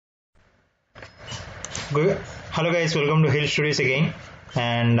Good. Hello guys, welcome to Hill Studios again.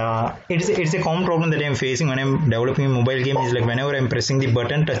 And it's a common problem that I'm facing when I'm developing a mobile game is like whenever I'm pressing the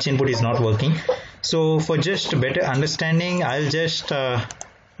button, touch input is not working. So for just better understanding, I'll just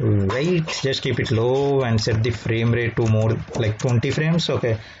just keep it low and set the frame rate to more like 20 frames.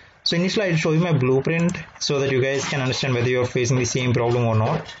 Okay. So initially I'll show you my blueprint so that you guys can understand whether you're facing the same problem or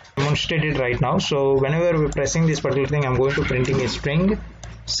not. Demonstrate it right now. So whenever we're pressing this particular thing, I'm going to printing a string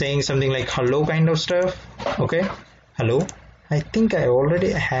saying something like hello kind of stuff. Okay, hello. I think I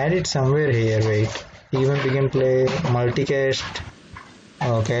already had it somewhere here. Wait, even begin play multicast.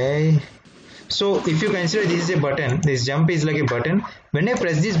 Okay, so if you consider this is a button, this jump is like a button. When I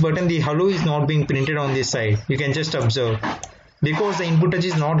press this button, the hello is not being printed on this side. You can just observe, because the input touch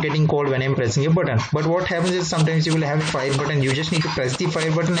is not getting called when I'm pressing a button. But what happens is sometimes you will have a fire button. You just need to press the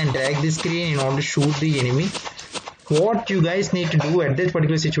fire button and drag the screen in order to shoot the enemy. What you guys need to do at this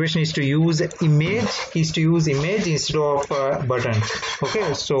particular situation is to use image instead of button.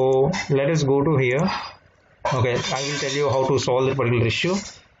 Okay, so let us go to here. Okay, I will tell you how to solve that particular issue.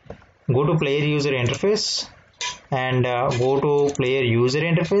 Go to player user interface and go to player user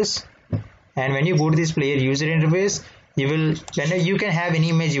interface, and when you go to this player user interface, you can have any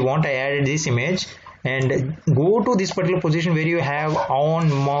image you want. I added this image, and go to this particular position where you have on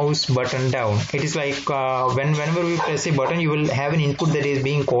mouse button down. It is like whenever we press a button, you will have an input that is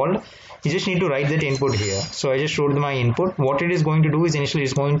being called. You just need to write that input here. So I just showed my input. What it is going to do is initially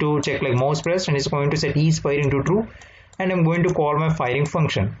it's going to check like mouse pressed, and it's going to set is firing to true, and I'm going to call my firing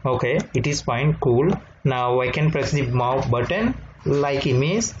function. Okay, it is fine, cool. Now I can press the mouse button like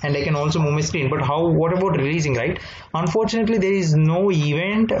image, and I can also move my screen. But what about releasing, right? Unfortunately there is no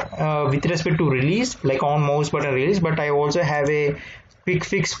event with respect to release, like on mouse button release, but I also have a quick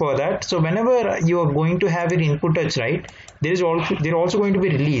fix for that. So whenever you are going to have an input touch, right, they're also going to be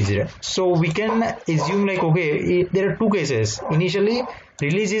released. So we can assume like, okay, there are two cases. Initially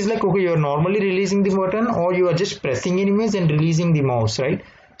release is like, okay, you're normally releasing the button, or you are just pressing an image and releasing the mouse, right?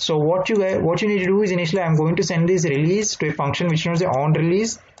 So what you need to do is initially I'm going to send this release to a function which knows the on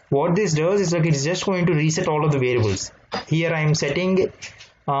release. What this does is like it's just going to reset all of the variables. Here I'm setting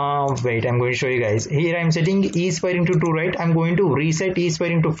wait, I'm going to show you guys. Here I'm setting is firing to true, right? I'm going to reset is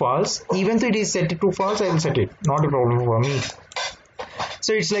firing to false. Even though it is set to false, I will set it. Not a problem for me.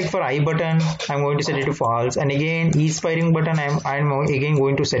 So it's like for I button, I'm going to set it to false, and again is firing button, I'm again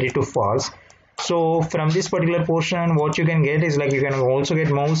going to set it to false. So from this particular portion, what you can get is like you can also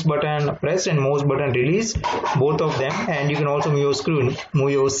get mouse button press and mouse button release, both of them, and you can also move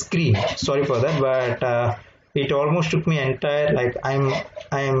your screen. Sorry for that, but it almost took me entire, like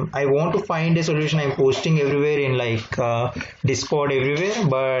I want to find a solution. I'm posting everywhere in like Discord everywhere,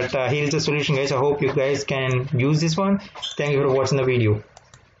 but here's the solution, guys. I hope you guys can use this one. Thank you for watching the video.